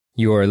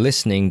You are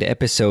listening to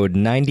episode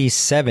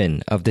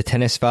 97 of the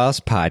Tennis Files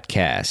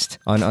podcast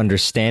on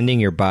understanding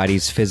your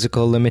body's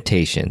physical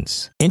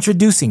limitations.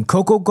 Introducing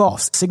Coco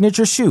Gauff's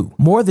signature shoe,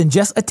 more than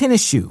just a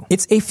tennis shoe.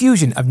 It's a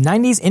fusion of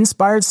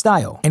 90s-inspired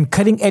style and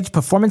cutting-edge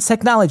performance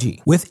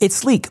technology. With its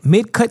sleek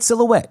mid-cut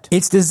silhouette,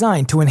 it's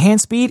designed to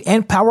enhance speed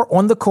and power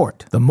on the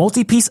court. The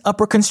multi-piece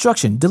upper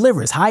construction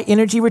delivers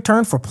high-energy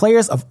return for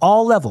players of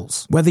all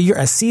levels. Whether you're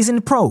a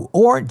seasoned pro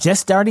or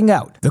just starting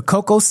out, the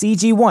Coco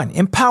CG1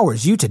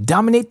 empowers you to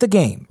dominate the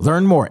game.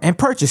 Learn more and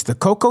purchase the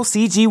Coco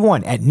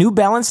CG1 at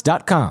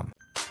NewBalance.com.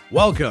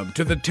 Welcome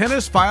to the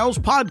Tennis Files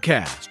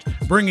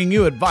podcast, bringing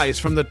you advice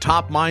from the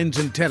top minds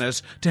in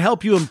tennis to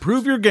help you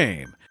improve your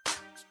game.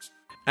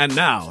 And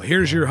now,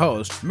 here's your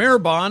host,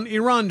 Mehrbon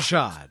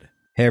Iranshad.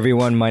 Hey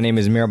everyone, my name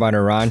is Mehrbon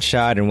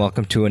Iranshad, and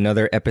welcome to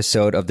another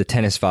episode of the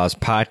Tennis Files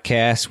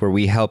podcast, where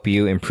we help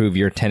you improve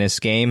your tennis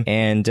game.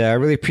 And I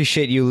really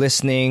appreciate you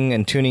listening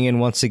and tuning in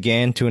once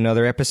again to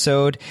another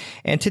episode.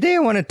 And today I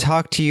want to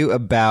talk to you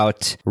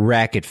about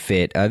Racket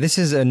Fit. This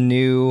is a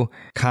new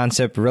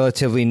concept,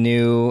 relatively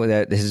new,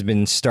 that has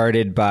been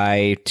started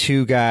by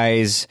two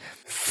guys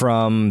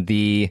from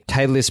the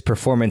Titleist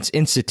Performance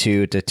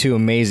Institute, two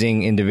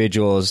amazing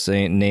individuals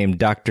named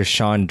Dr.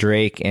 Sean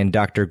Drake and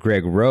Dr.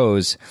 Greg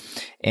Rose.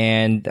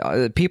 And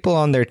people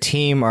on their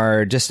team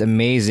are just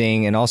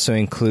amazing, and also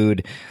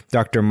include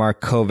Dr.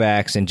 Mark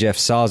Kovacs and Jeff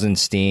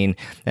Salzenstein.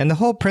 And the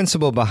whole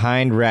principle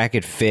behind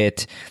Racket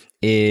Fit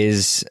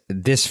is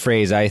this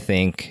phrase, I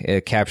think,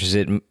 captures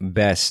it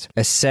best: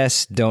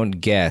 assess, don't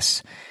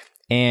guess.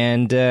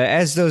 And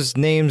as those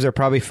names are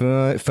probably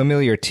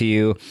familiar to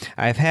you,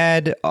 I've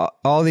had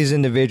all these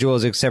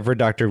individuals, except for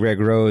Dr. Greg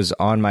Rose,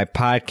 on my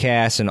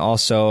podcast and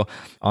also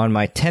on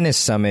my tennis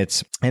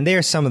summits. And they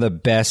are some of the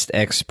best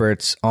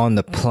experts on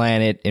the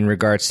planet in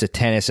regards to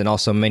tennis and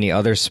also many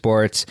other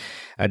sports.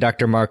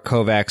 Dr. Mark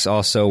Kovacs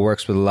also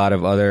works with a lot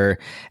of other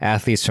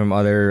athletes from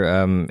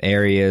other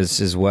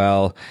areas as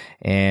well.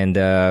 And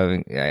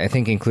I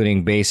think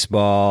including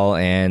baseball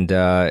and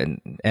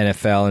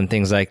NFL and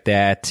things like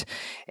that.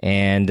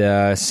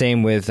 And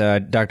same with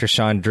Dr.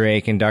 Sean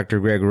Drake and Dr.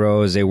 Greg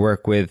Rose. They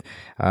work with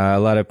a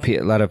lot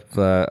of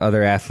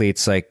other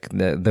athletes, like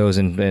those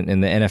in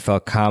the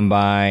NFL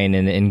Combine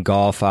and in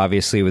golf,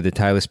 obviously with the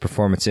Titleist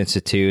Performance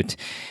Institute.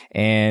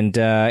 And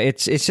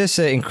it's just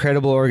an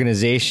incredible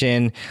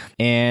organization,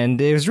 and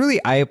it was really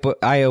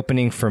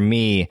eye-opening for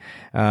me.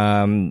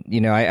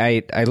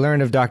 I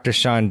learned of Dr.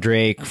 Sean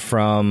Drake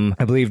from,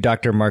 I believe,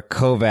 Dr. Mark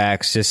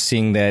Kovacs, just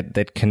seeing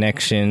that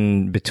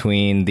connection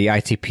between the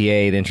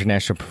ITPA, the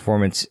International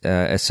Performance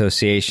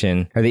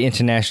Association, or the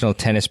International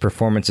Tennis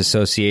Performance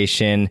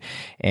Association,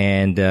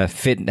 and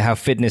how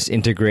fitness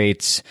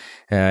integrates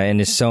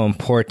and is so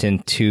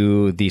important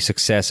to the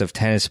success of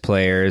tennis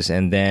players.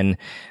 And then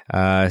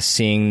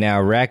seeing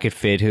now Racket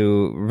Fit,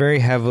 who very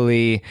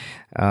heavily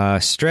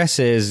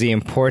stresses the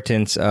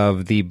importance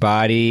of the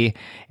body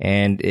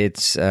and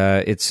its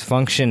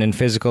function and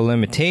physical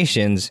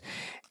limitations.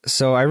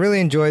 So I really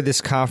enjoyed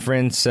this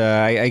conference.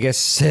 I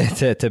guess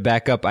to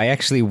back up, I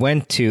actually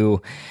went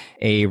to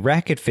a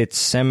Racket Fit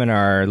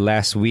seminar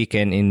last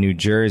weekend in New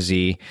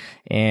Jersey.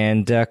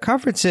 And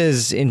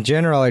conferences in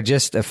general are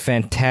just a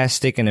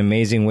fantastic and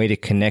amazing way to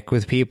connect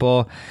with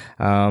people.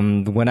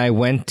 When I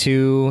went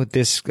to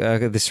this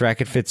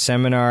Racket Fit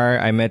seminar,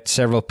 I met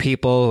several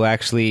people who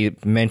actually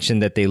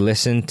mentioned that they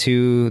listened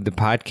to the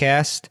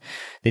podcast,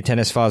 the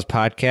Tennis Files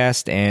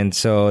podcast. And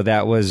so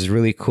that was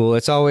really cool.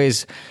 It's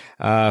always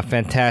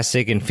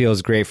fantastic and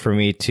feels great for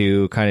me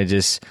to kind of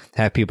just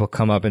have people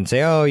come up and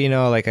say, oh,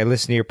 like I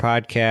listened to your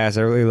podcast,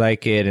 I really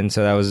like it. And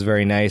so that was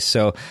very nice.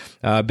 So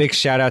big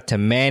shout out to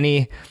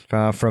Manny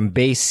from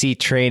Base Seat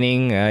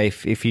Training.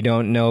 If you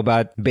don't know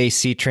about Base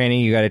Seat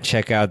Training, you got to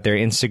check out their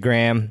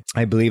Instagram.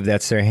 I believe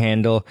that's their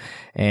handle.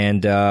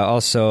 And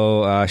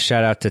also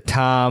shout out to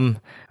Tom,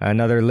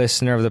 another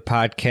listener of the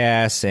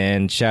podcast,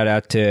 and shout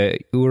out to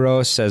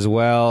Uros as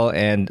well,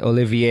 and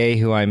Olivier,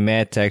 who I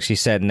met. I actually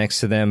sat next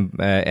to them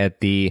at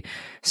the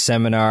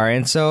seminar.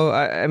 And so,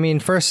 I mean,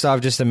 first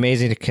off, just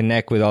amazing to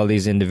connect with all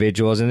these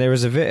individuals. And there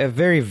was a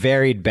very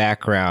varied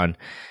background.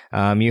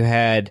 You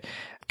had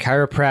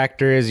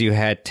chiropractors, you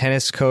had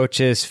tennis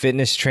coaches,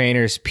 fitness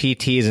trainers,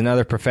 PTs, and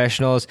other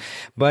professionals.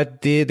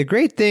 But the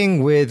great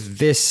thing with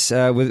this,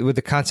 with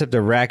the concept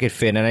of Racket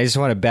Fit, and I just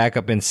want to back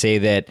up and say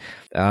that,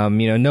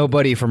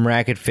 nobody from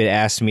Racket Fit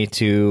asked me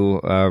to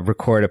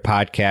record a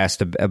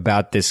podcast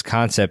about this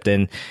concept.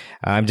 And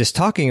I'm just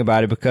talking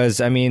about it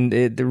because, I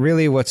mean,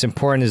 really what's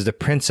important is the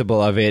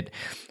principle of it,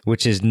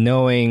 which is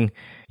knowing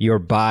your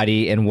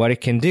body and what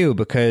it can do.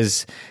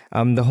 Because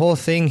the whole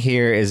thing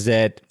here is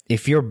that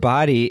if your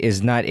body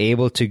is not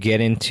able to get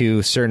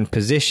into certain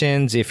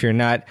positions, if you're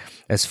not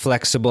as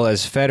flexible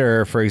as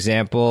Federer, for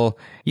example,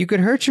 you could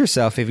hurt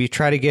yourself if you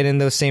try to get in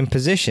those same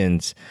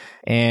positions.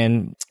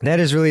 And that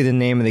is really the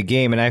name of the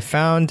game. And I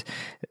found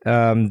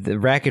the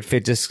Racket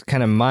Fit just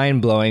kind of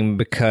mind-blowing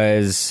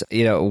because,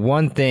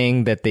 one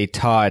thing that they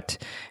taught,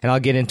 and I'll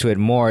get into it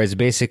more, is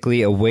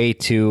basically a way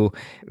to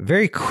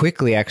very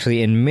quickly,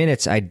 actually in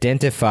minutes,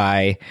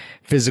 identify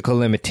physical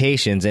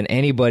limitations, and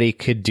anybody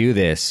could do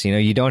this.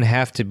 You don't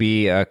have to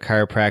be a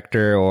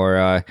chiropractor or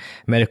a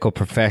medical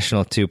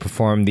professional to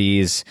perform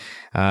these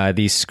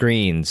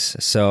screens.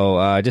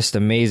 So just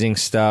amazing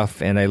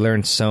stuff, and I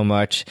learned so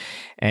much.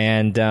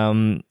 And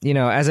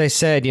as I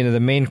said, the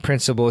main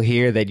principle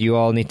here that you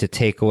all need to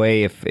take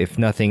away, if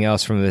nothing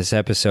else from this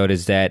episode,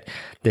 is that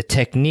the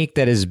technique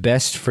that is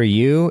best for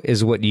you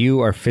is what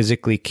you are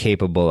physically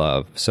capable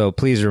of. So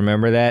please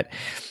remember that.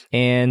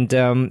 And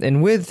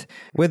with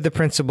the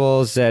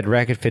principles that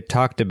Racket Fit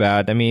talked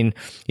about,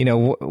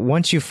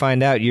 once you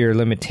find out your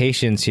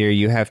limitations here,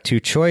 you have two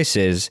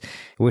choices,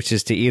 which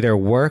is to either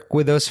work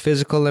with those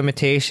physical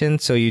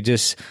limitations. So you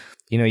just,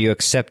 you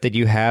accept that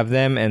you have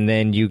them, and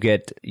then you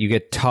get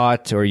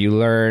taught, or you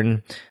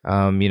learn,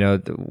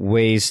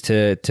 ways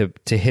to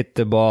hit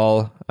the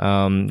ball,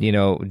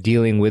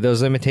 dealing with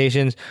those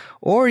limitations,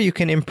 or you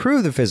can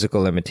improve the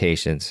physical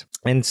limitations.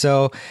 And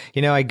so,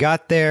 I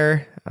got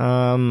there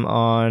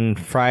on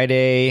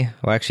Friday.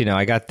 Well, actually, no,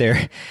 I got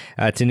there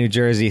to New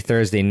Jersey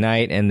Thursday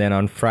night, and then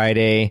on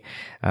Friday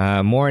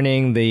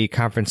morning, the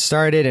conference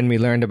started, and we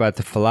learned about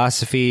the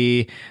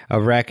philosophy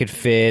of Racket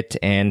Fit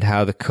and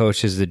how the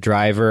coach is the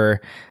driver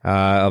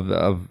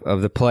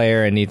of the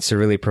player and needs to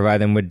really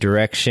provide them with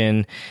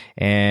direction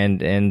and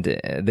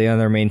the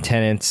other main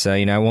tenets.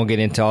 I won't get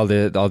into all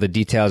the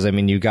details.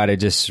 You got to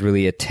just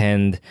really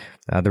attend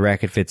the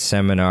Racket Fit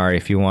seminar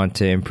if you want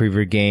to improve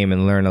your game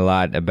and learn a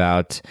lot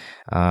about,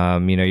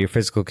 your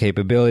physical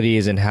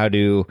capabilities and how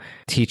to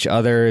teach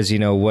others,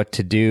 what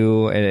to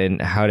do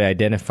and how to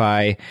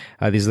identify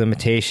these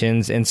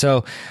limitations. And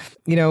so,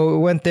 we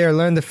went there,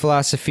 learned the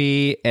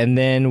philosophy, and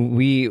then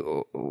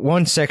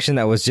one section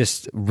that was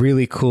just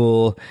really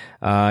cool.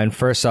 And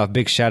first off,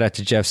 big shout out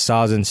to Jeff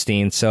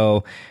Salzenstein.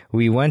 So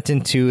we went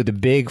into the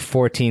big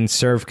 14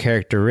 serve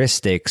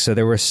characteristics. So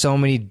there were so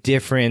many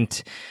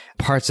different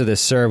parts of the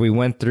serve. We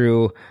went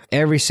through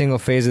every single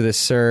phase of the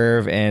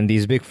serve and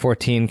these big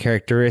 14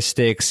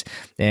 characteristics,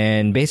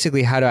 and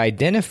basically how to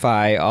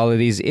identify all of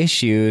these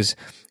issues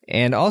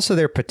and also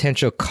their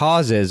potential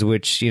causes,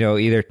 which,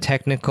 either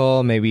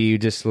technical, maybe you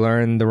just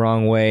learned the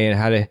wrong way and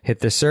how to hit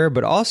the serve,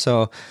 but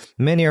also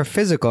many are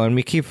physical, and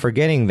we keep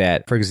forgetting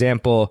that. For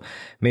example,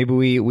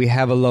 maybe we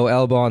have a low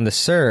elbow on the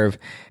serve.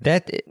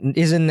 That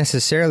isn't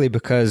necessarily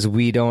because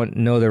we don't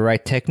know the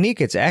right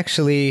technique. It's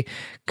actually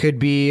could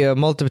be a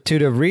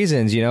multitude of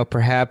reasons.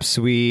 Perhaps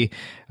we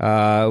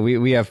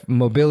have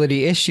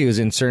mobility issues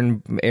in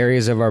certain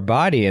areas of our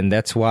body, and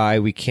that's why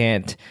we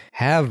can't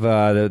have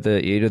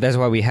that's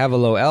why we have a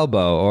low elbow.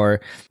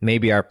 Or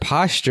maybe our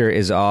posture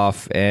is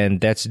off,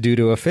 and that's due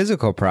to a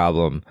physical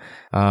problem.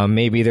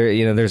 Maybe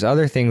there's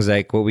other things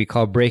like what we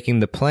call breaking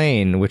the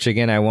plane, which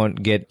again I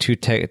won't get too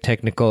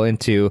technical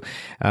into.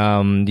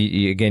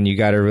 Again, you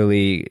got to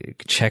really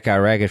check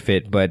out Racket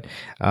Fit, but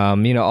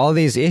all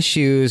these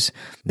issues,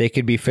 they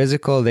could be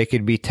physical, they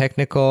could be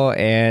technical,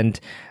 and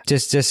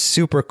just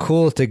super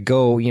cool to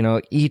go,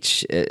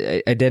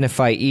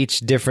 identify each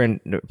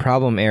different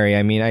problem area.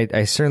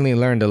 I certainly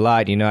learned a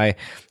lot. I,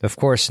 of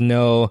course,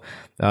 know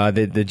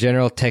the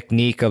general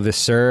technique of the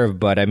serve,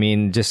 but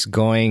just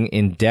going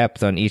in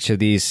depth on each of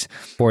these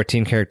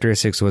 14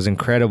 characteristics was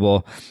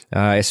incredible,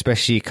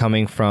 especially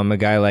coming from a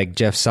guy like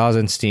Jeff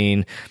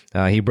Salzenstein.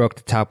 He broke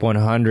the top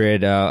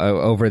 100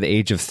 over the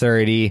age of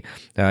 30.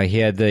 He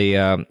had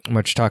the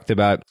much talked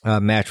about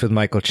match with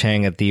Michael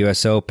Chang at the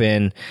U.S.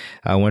 Open.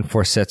 Went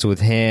 4 sets with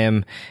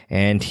him,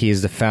 and he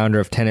is the founder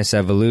of Tennis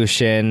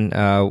Evolution.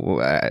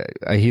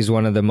 He's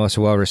one of the most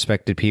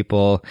well-respected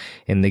people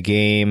in the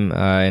game,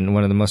 and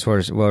one of the most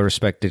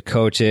well-respected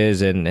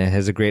coaches, and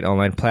has a great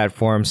online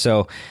platform.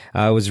 So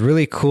it was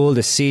really cool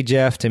to see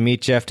Jeff, to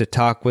meet Jeff, to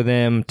talk with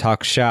him,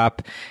 talk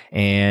shop,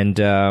 and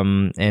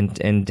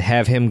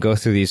have him go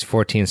through these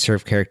 14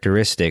 serve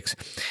characteristics.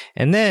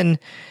 And then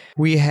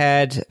we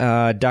had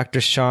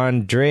Dr.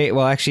 Sean Drake.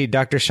 Well, actually,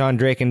 Dr. Sean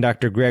Drake and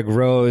Dr. Greg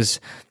Rose.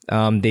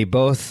 They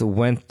both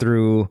went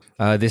through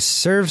this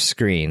serve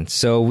screen.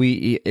 So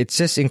it's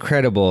just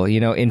incredible.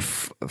 In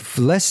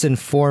less than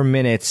 4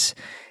 minutes,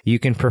 you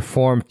can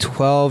perform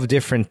 12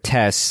 different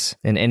tests.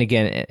 And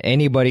again,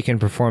 anybody can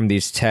perform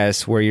these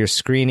tests where you're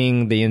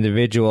screening the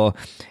individual.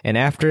 And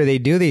after they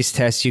do these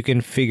tests, you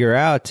can figure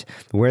out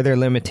where their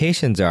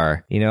limitations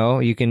are.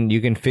 You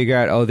can figure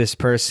out, oh, this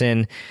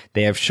person,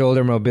 they have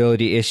shoulder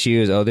mobility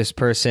issues. Oh, this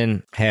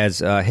person has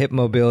hip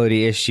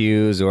mobility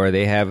issues, or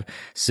they have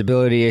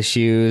stability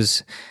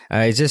issues.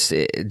 It's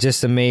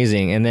just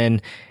amazing. And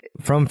then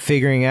from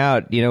figuring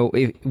out,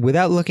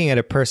 without looking at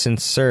a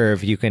person's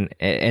serve, you can,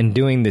 and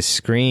doing the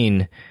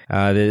screen,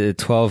 the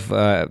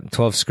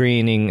 12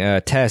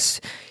 screening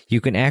tests,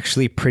 you can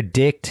actually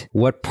predict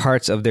what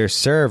parts of their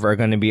serve are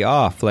going to be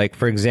off. Like,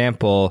 for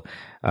example,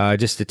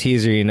 just a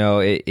teaser,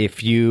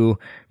 if you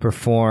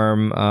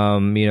perform,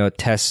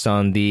 tests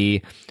on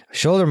the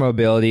shoulder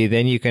mobility,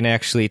 then you can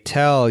actually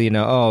tell,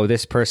 oh,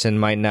 this person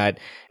might not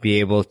be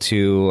able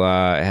to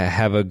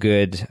have a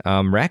good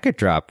racket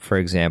drop, for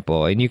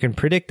example. And you can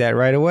predict that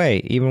right away,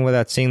 even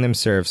without seeing them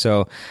serve.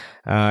 So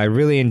I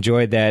really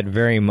enjoyed that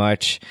very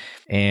much.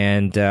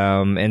 And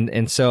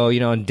so,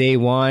 on day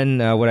one,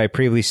 what I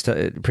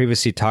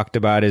previously talked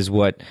about is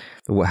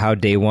how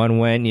day one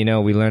went. We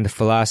learned the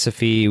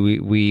philosophy.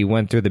 We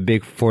went through the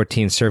Big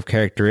 14 serve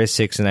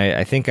characteristics, and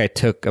I think I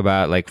took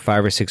about like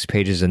 5 or 6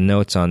 pages of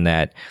notes on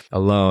that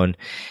alone.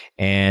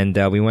 And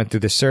we went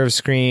through the serve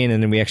screen,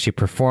 and then we actually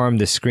performed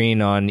the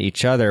screen on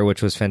each other,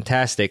 which was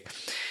fantastic.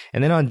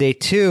 And then on day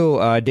two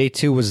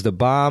was the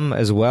bomb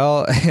as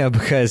well,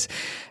 because,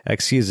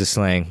 excuse the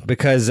slang,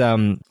 because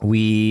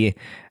we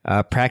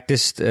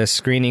practiced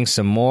screening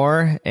some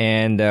more,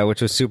 and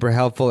which was super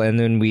helpful. And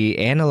then we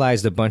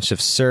analyzed a bunch of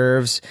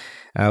serves.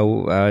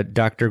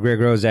 Dr.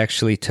 Greg Rose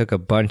actually took a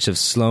bunch of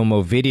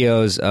slow-mo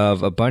videos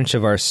of a bunch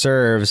of our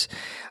serves,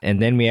 and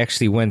then we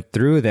actually went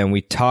through them.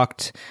 We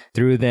talked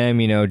through them.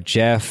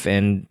 Jeff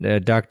and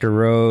Dr.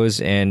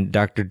 Rose and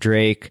Dr.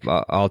 Drake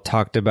all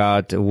talked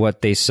about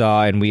what they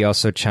saw, and we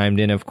also chimed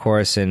in, of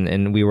course,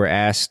 and we were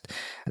asked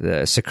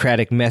the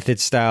Socratic method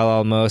style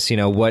almost,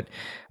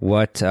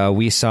 what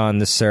we saw in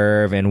the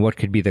serve and what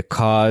could be the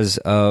cause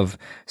of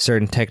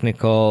certain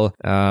technical,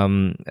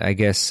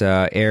 errors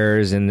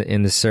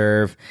in the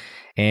serve.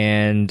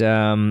 And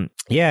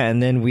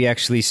and then we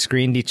actually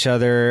screened each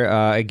other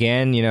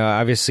again.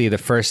 Obviously the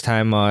first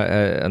time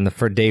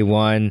for day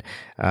one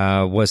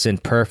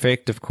wasn't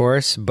perfect, of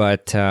course,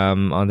 but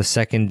on the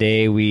second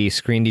day we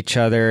screened each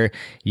other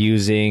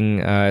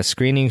using a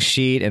screening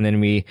sheet, and then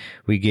we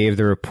gave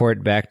the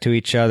report back to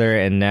each other,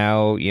 and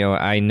now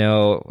I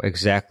know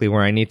exactly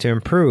where I need to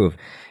improve.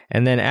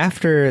 And then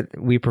after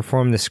we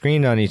performed the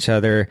screen on each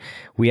other,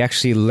 we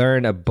actually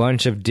learned a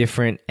bunch of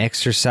different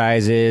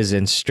exercises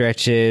and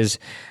stretches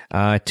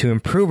to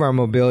improve our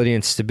mobility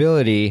and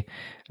stability.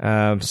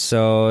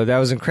 So that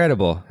was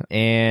incredible.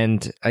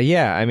 And I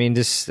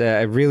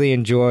really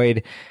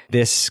enjoyed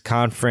this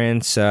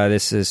conference,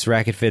 this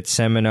Racket Fit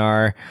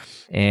seminar.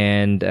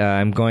 And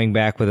I'm going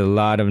back with a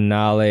lot of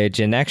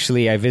knowledge. And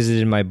actually, I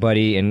visited my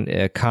buddy in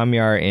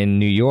Kamyar in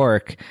New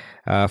York,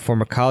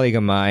 former colleague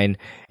of mine,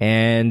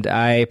 and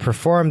I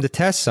performed the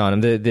tests on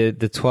him,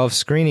 the 12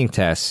 screening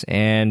tests.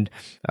 And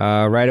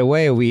right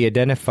away, we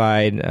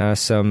identified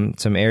some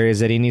areas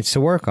that he needs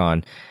to work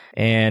on.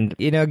 And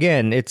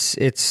again,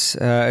 it's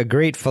a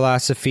great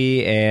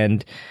philosophy,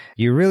 and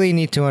you really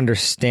need to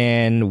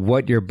understand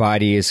what your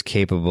body is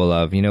capable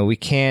of. We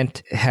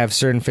can't have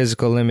certain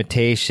physical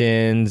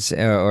limitations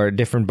or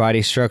different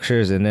body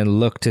structures and then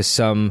look to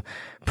some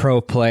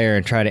pro player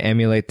and try to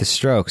emulate the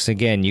strokes.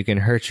 Again, you can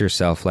hurt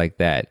yourself like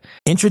that.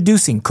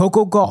 Introducing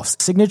Coco Gauff's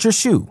signature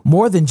shoe.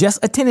 More than just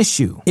a tennis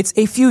shoe, it's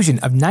a fusion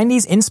of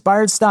 90s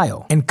inspired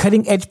style and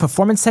cutting-edge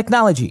performance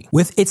technology.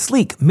 With its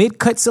sleek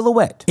mid-cut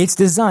silhouette, it's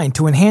designed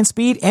to enhance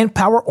speed and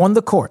power on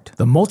the court.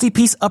 The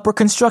multi-piece upper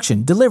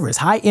construction delivers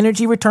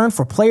high-energy return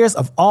for players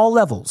of all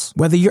levels.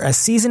 Whether you're a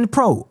seasoned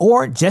pro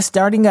or just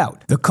starting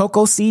out, the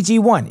Coco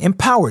CG1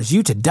 empowers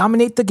you to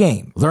dominate the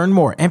game. Learn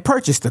more and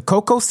purchase the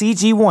Coco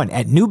CG1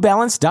 at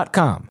NewBalance.com.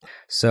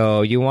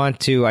 So you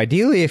want to,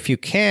 ideally, if you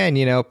can,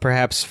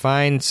 perhaps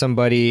find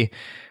somebody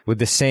with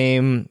the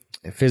same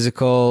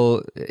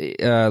physical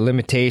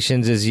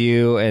limitations as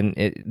you,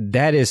 and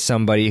that is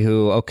somebody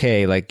who,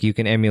 you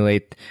can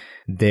emulate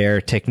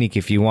their technique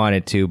if you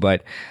wanted to.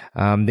 But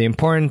the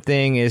important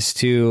thing is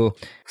to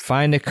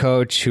find a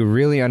coach who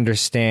really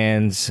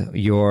understands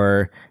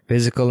your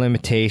physical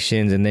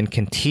limitations and then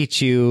can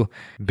teach you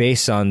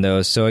based on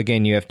those. So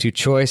again, you have two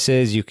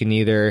choices. You can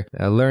either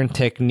learn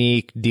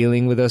technique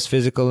dealing with those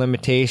physical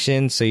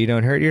limitations so you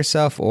don't hurt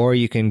yourself, or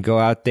you can go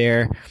out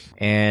there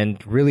and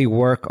really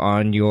work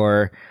on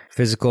your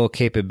physical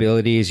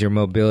capabilities, your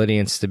mobility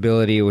and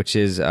stability, which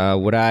is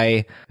what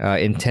I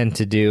intend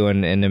to do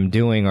and am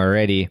doing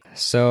already.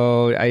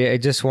 So I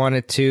just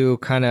wanted to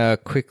kind of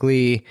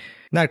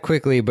not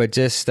quickly, but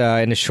just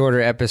in a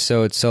shorter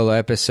solo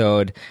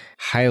episode,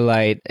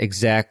 highlight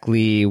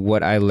exactly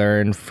what I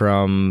learned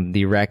from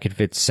the Racket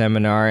Fit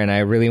seminar. And I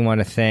really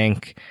want to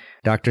thank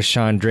Dr.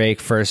 Sean Drake,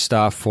 first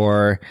off,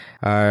 for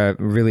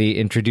really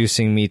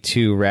introducing me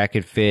to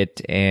Racket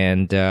Fit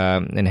and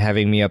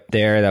having me up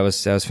there. That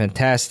was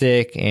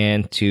fantastic.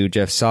 And to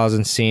Jeff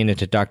Salzenstein and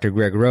to Dr.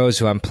 Greg Rose,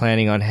 who I'm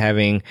planning on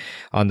having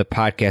on the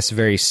podcast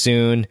very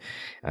soon.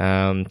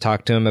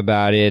 Talk to him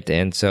about it,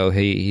 and so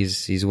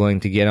he's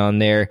willing to get on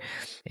there.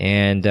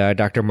 And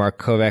Dr. Mark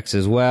Kovacs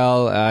as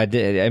well. I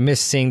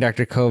missed seeing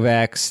Dr.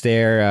 Kovacs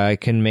there. I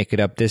couldn't make it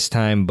up this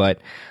time, but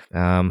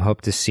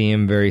hope to see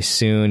him very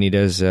soon. He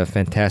does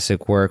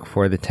fantastic work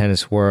for the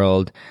tennis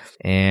world.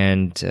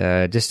 And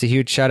just a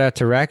huge shout out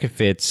to Racket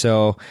Fit.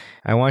 So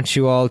I want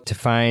you all to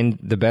find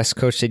the best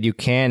coach that you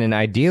can, and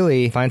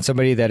ideally find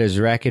somebody that is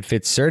Racket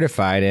Fit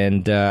certified.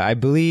 And I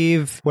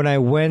believe when I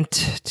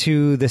went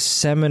to the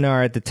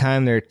seminar at the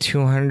time, there are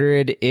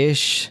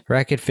 200-ish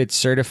Racket Fit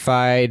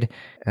certified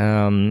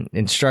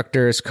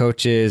instructors,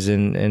 coaches,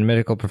 and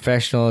medical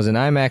professionals. And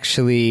I'm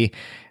actually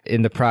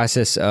in the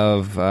process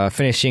of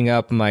finishing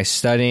up my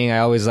studying. I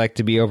always like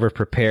to be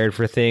over-prepared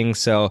for things.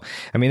 So,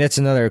 I mean, that's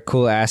another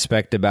cool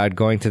aspect about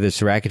going to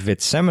this Racket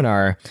Fit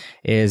seminar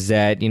is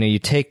that, you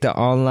take the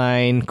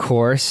online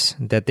course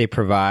that they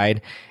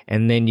provide,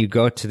 and then you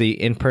go to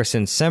the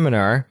in-person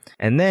seminar,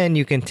 and then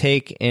you can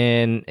take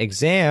an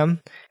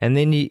exam, and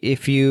then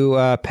if you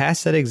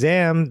pass that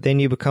exam, then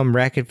you become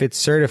Racket Fit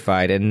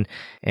certified, and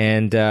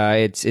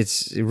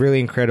it's really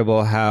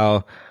incredible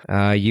how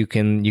you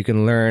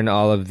can learn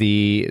all of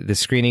the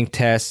screening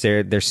tests.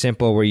 They're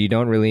simple, where you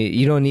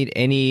don't need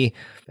any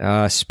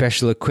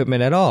special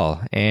equipment at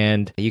all,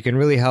 and you can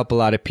really help a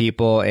lot of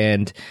people.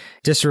 And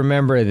just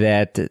remember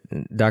that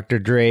Dr.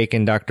 Drake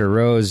and Dr.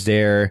 Rose,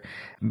 they're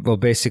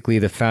basically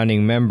the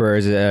founding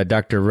members.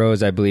 Dr.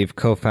 Rose, I believe,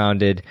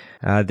 co-founded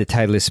the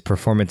Titleist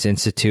Performance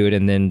Institute,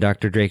 and then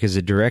Dr. Drake is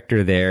a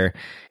director there.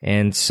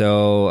 And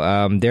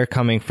so they're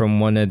coming from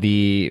one of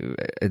the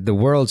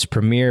world's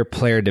premier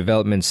player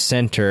development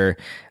center.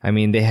 I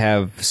mean, they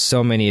have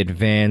so many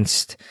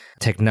advanced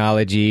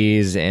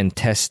technologies and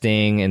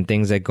testing and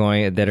things that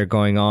are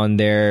going on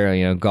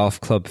there, golf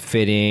club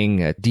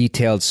fitting,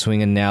 detailed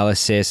swing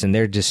analysis, and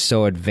they're just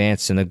so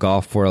advanced in the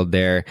golf world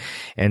there.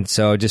 And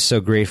so just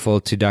so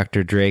grateful to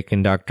Dr. Drake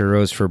and Dr.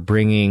 Rose for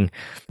bringing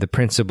the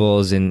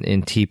principles in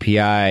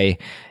TPI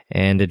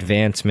and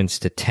advancements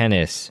to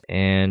tennis.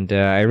 And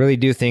I really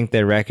do think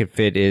that Racket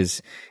Fit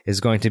is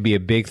going to be a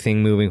big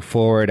thing moving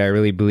forward. I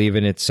really believe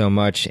in it so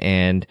much.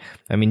 And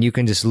I mean, you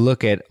can just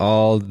look at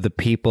all the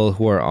people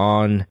who are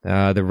on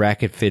the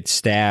Racket Fit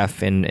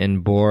staff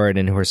and board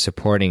and who are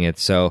supporting it.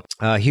 So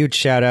a huge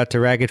shout out to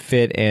Racket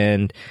Fit,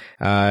 and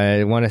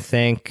I want to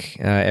thank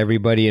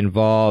everybody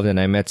involved. And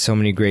I met so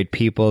many great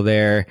people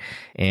there,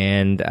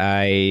 and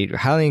I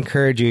highly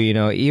encourage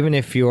you, even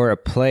if you're a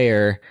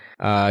player,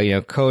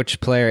 coach,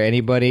 player,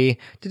 anybody,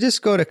 to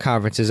just go to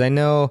conferences. I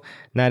know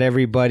not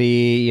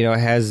everybody,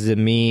 has the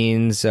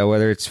means,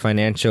 whether it's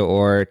financial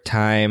or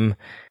time,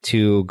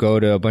 to go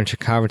to a bunch of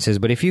conferences.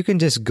 But if you can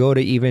just go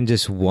to even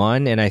just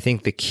one, and I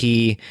think the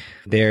key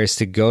there is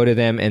to go to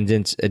them and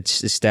then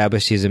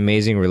establish these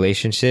amazing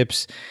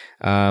relationships,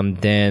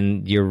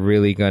 then you're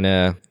really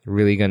gonna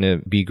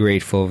be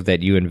grateful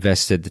that you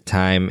invested the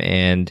time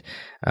and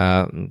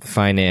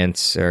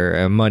finance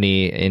or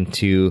money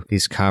into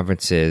these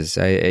conferences.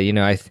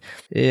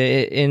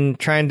 In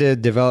trying to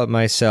develop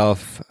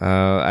myself,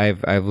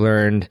 I've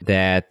learned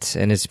that,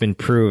 and it's been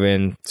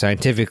proven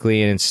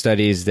scientifically and in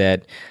studies,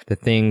 that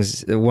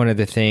one of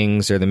the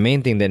things, or the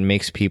main thing that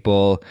makes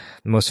people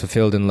most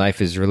fulfilled in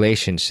life is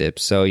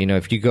relationships. So,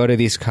 if you go to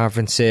these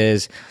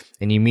conferences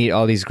and you meet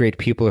all these great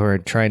people who are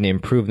trying to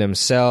improve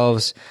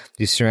themselves,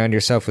 you surround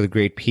yourself with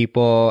great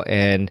people.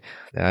 And,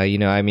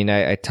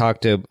 I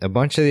talked to a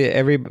bunch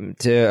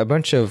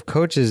of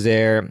coaches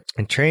there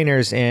and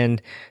trainers,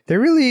 and they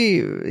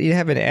really,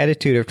 have an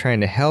attitude of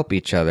trying to help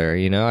each other.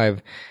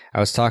 I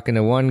was talking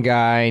to one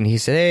guy, and he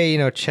said,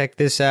 hey, check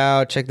this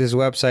out, check this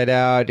website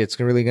out. It's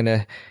really going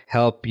to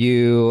help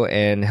you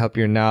and help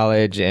your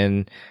knowledge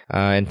and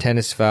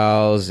Tennis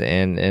Files.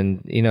 And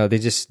they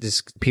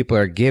just people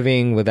are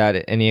giving without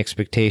any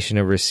expectation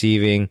of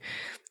receiving.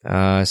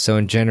 So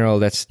in general,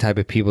 that's the type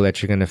of people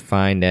that you're going to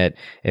find at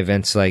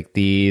events like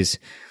these.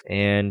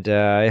 And,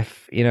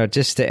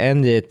 just to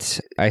end it,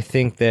 I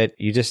think that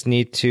you just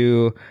need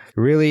to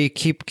really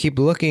keep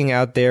looking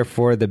out there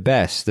for the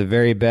best, the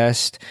very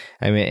best.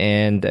 I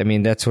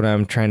mean, that's what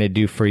I'm trying to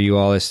do for you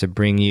all, is to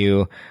bring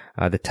you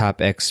the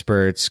top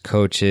experts,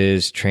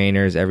 coaches,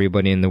 trainers,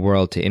 everybody in the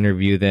world, to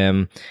interview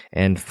them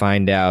and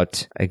find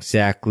out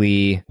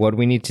exactly what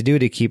we need to do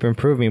to keep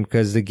improving,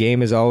 because the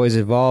game is always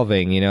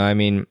evolving.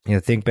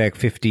 Think back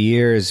 50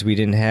 years, we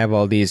didn't have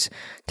all these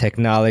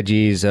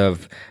technologies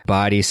of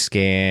body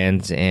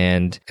scans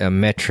and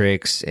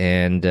metrics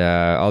and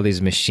all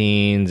these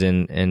machines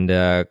and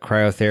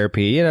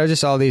cryotherapy,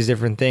 just all these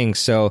different things.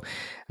 So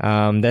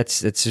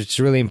it's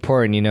really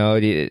important.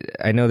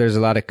 I know there's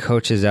a lot of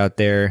coaches out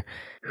there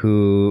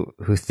who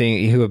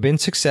have been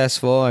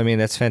successful. I mean,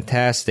 that's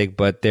fantastic,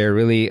 but they're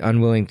really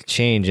unwilling to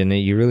change, and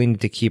you really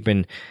need to keep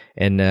an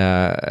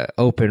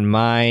open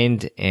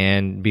mind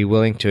and be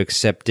willing to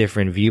accept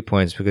different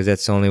viewpoints, because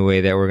that's the only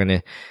way that we're going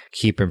to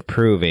keep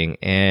improving.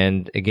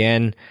 And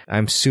again,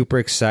 I'm super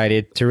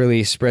excited to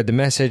really spread the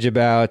message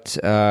about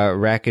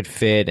Racket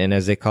Fit, and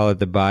as they call it,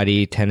 the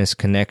body tennis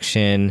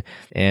connection.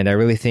 And I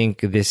really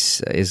think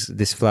this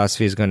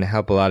philosophy is going to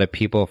help a lot of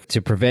people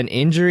to prevent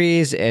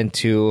injuries and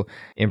to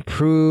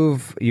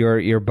improve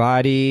your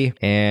body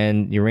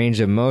and your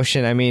range of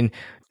motion. I mean,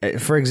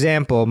 for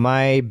example,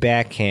 my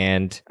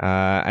backhand,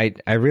 I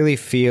really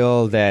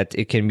feel that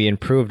it can be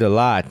improved a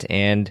lot.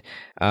 And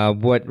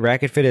what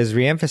Racket Fit has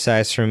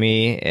reemphasized for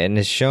me and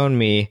has shown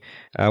me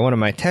one of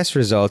my test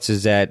results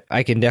is that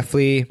I can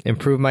definitely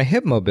improve my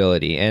hip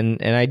mobility.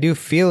 And I do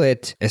feel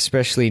it,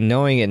 especially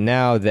knowing it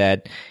now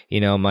that,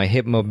 my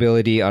hip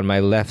mobility on my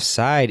left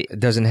side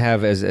doesn't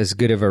have as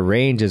good of a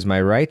range as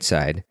my right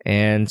side.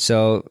 And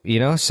so,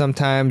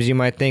 sometimes you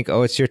might think,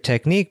 oh, it's your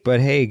technique, but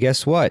hey,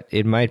 guess what?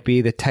 It might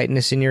be the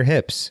tightness in your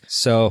hips.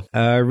 So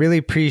I really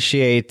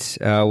appreciate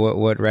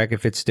what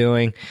Racket Fit's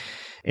doing.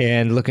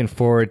 And looking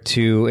forward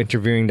to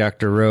interviewing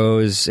Dr.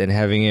 Rose and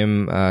having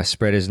him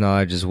spread his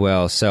knowledge as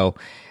well. So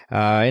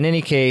in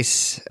any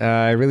case,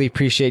 I really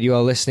appreciate you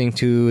all listening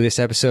to this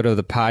episode of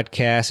the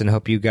podcast and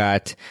hope you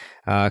got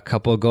a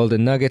couple of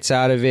golden nuggets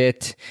out of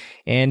it.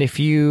 And if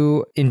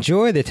you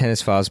enjoy the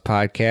Tennis Files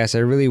podcast, I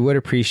really would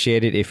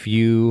appreciate it if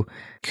you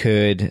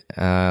could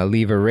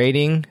leave a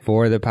rating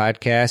for the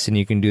podcast, and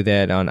you can do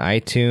that on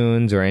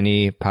iTunes or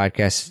any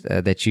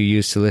podcast that you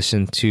use to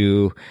listen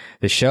to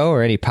the show,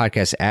 or any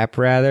podcast app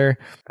rather.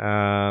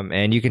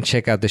 And you can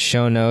check out the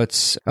show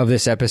notes of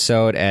this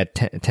episode at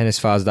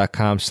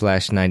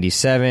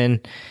tennisfiles.com/97.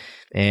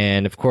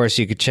 And of course,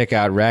 you could check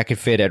out Racket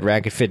Fit at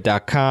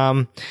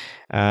racketfit.com.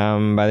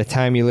 By the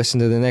time you listen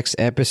to the next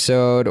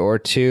episode or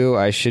two,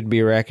 I should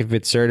be Racket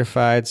Fit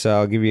certified, so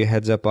I'll give you a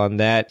heads up on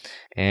that.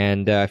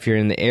 And if you're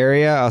in the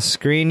area, I'll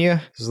screen you.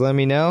 Just let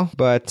me know.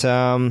 But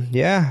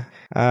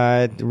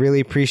I really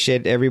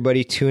appreciate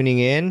everybody tuning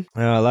in.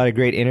 A lot of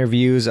great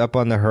interviews up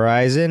on the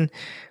horizon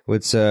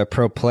with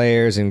pro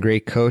players and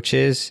great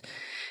coaches.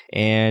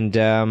 And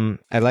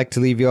I'd like to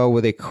leave you all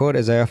with a quote,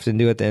 as I often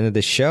do at the end of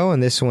the show.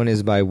 And this one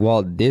is by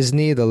Walt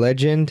Disney, the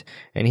legend.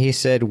 And he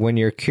said, "When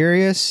you're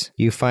curious,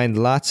 you find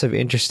lots of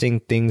interesting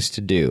things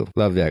to do."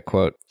 Love that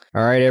quote.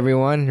 All right,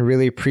 everyone.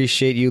 Really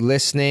appreciate you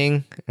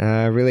listening.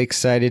 Really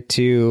excited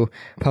to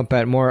pump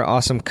out more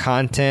awesome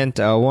content.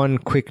 One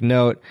quick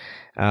note.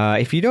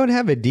 If you don't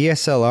have a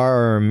DSLR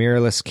or a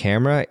mirrorless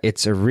camera,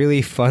 it's a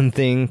really fun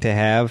thing to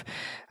have.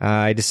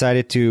 I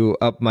decided to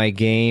up my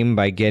game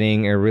by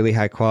getting a really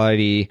high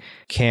quality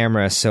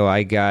camera. So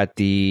I got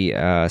the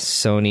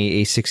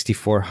Sony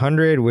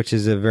a6400, which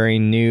is a very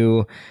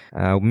new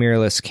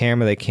mirrorless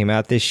camera that came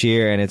out this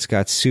year, and it's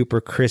got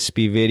super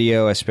crispy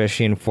video,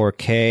 especially in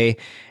 4K.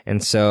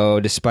 And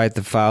so despite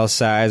the file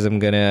size, I'm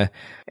going to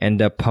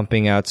end up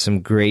pumping out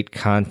some great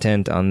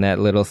content on that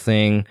little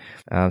thing.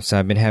 So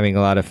I've been having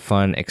a lot of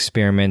fun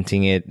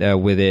experimenting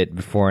with it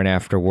before and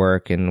after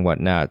work and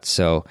whatnot.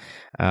 So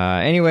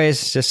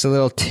anyways, just a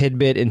little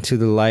tidbit into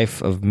the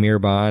life of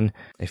Mirban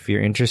if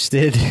you're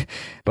interested.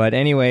 But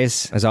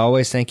anyways, as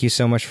always, thank you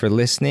so much for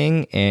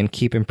listening and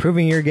keep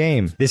improving your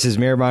game. This is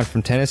Mirban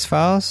from Tennis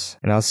Files,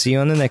 and I'll see you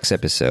on the next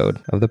episode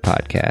of the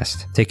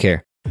podcast. Take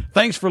care.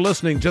 Thanks for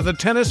listening to the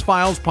Tennis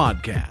Files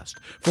podcast.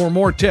 For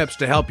more tips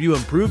to help you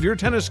improve your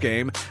tennis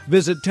game,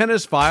 visit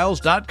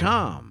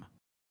tennisfiles.com.